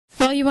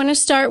Well, you want to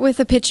start with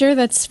a pitcher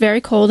that's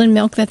very cold and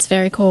milk that's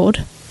very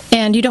cold.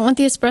 And you don't want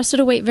the espresso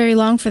to wait very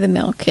long for the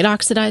milk. It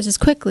oxidizes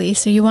quickly,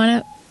 so you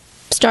want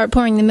to start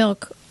pouring the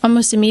milk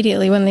almost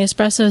immediately when the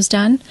espresso is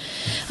done.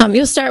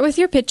 You'll start with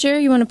your pitcher.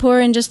 You want to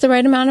pour in just the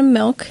right amount of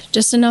milk,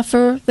 just enough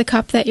for the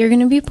cup that you're going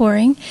to be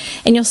pouring.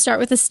 And you'll start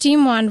with a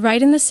steam wand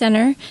right in the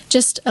center,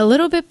 just a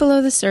little bit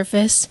below the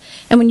surface.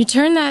 And when you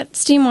turn that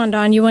steam wand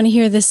on, you want to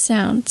hear this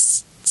sound.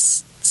 Tss,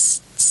 tss,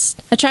 tss, tss.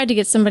 I tried to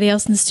get somebody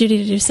else in the studio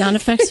to do sound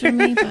effects for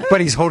me. But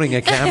he's holding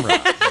a camera.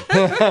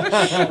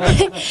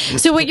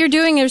 So what you're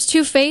doing, there's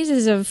two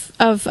phases of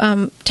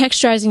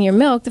texturizing your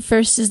milk. The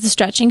first is the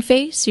stretching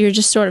phase. So you're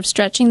just sort of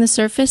stretching the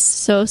surface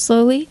so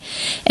slowly.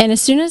 And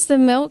as soon as the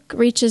milk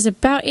reaches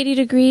about 80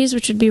 degrees,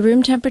 which would be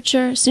room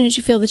temperature, as soon as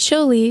you feel the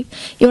chill leave,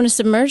 you want to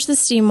submerge the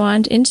steam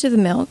wand into the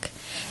milk.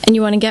 And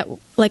you want to get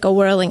like a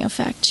whirling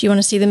effect. You want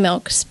to see the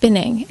milk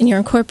spinning. And you're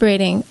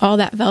incorporating all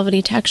that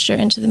velvety texture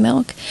into the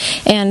milk.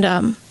 And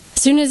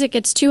as soon as it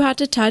gets too hot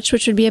to touch,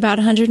 which would be about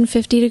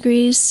 150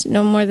 degrees,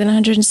 no more than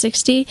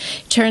 160,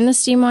 turn the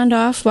steam wand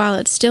off while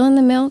it's still in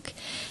the milk.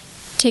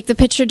 Take the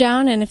pitcher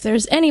down, and if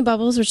there's any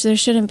bubbles, which there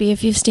shouldn't be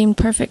if you've steamed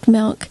perfect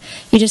milk,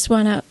 you just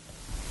want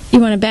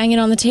to bang it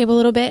on the table a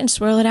little bit and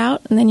swirl it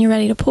out, and then you're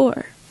ready to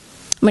pour.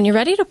 When you're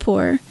ready to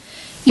pour,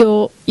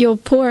 you'll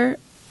pour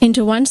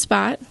into one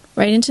spot,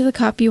 right into the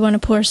cup. You want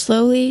to pour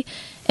slowly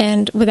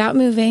and without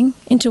moving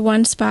into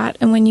one spot,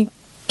 and when you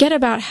get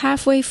about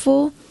halfway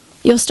full,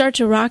 you'll start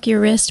to rock your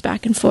wrist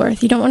back and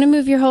forth. You don't want to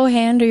move your whole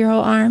hand or your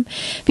whole arm,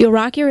 but you'll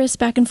rock your wrist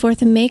back and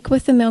forth and make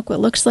with the milk what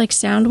looks like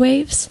sound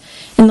waves.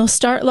 And they'll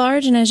start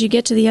large, and as you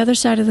get to the other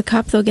side of the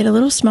cup, they'll get a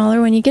little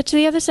smaller. When you get to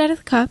the other side of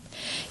the cup,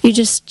 you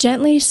just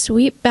gently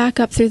sweep back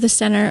up through the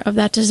center of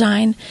that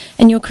design,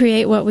 and you'll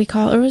create what we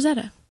call a Rosetta.